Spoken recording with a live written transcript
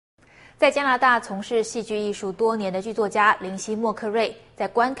在加拿大从事戏剧艺术多年的剧作家林夕·默克瑞，在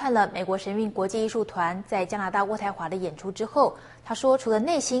观看了美国神韵国际艺术团在加拿大渥太华的演出之后，他说，除了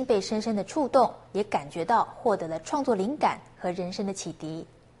内心被深深的触动，也感觉到获得了创作灵感和人生的启迪。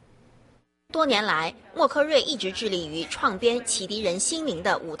多年来，默克瑞一直致力于创编启迪人心灵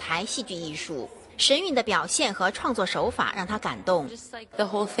的舞台戏剧艺术。神韵的表现和创作手法让他感动。The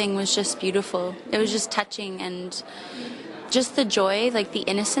whole thing was just beautiful. It was just touching and just the joy, like the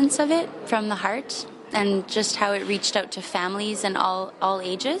innocence of it from the heart, and just how it reached out to families and all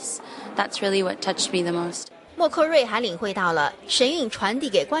ages. That's really what touched me the most. 默克瑞还领会到了神韵传递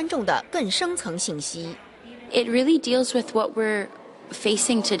给观众的更深层信息。It really deals with what we're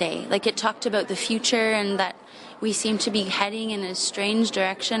facing today. Like it talked about the future and that we seem to be heading in a strange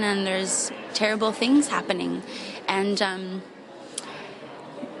direction and there's terrible things happening. And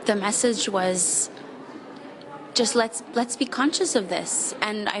the message was just let's be conscious of this.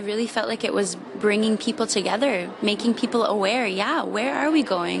 And I really felt like it was bringing people together, making people aware, yeah, where are we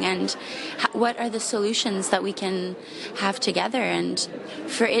going and what are the solutions that we can have together, and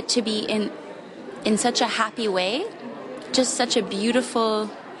for it to be in such a happy way, just such a beautiful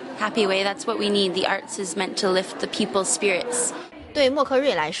happy way. That's what we need. The arts is meant to lift the people's spirits. 对默克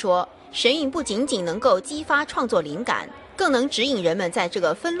瑞来说，神韵不仅仅能够激发创作灵感，更能指引人们在这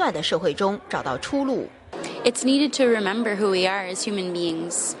个纷乱的社会中找到出路。It's needed to remember who we are as human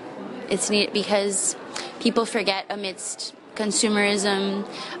beings. It's needed because people forget amidst consumerism,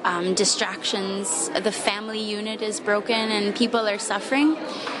 distractions, the family unit is broken and people are suffering.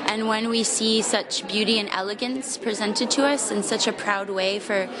 And when we see such beauty and elegance presented to us in such a proud way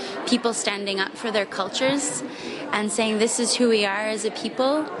for people standing up for their cultures and saying this is who we are as a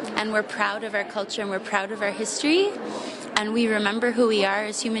people and we're proud of our culture and we're proud of our history and we remember who we are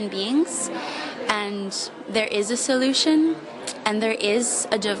as human beings and there is a solution and there is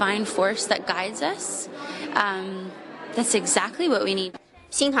a divine force that guides us. That's exactly what we need.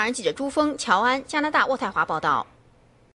 新唐人记者朱峰、乔安，加拿大渥太华报道。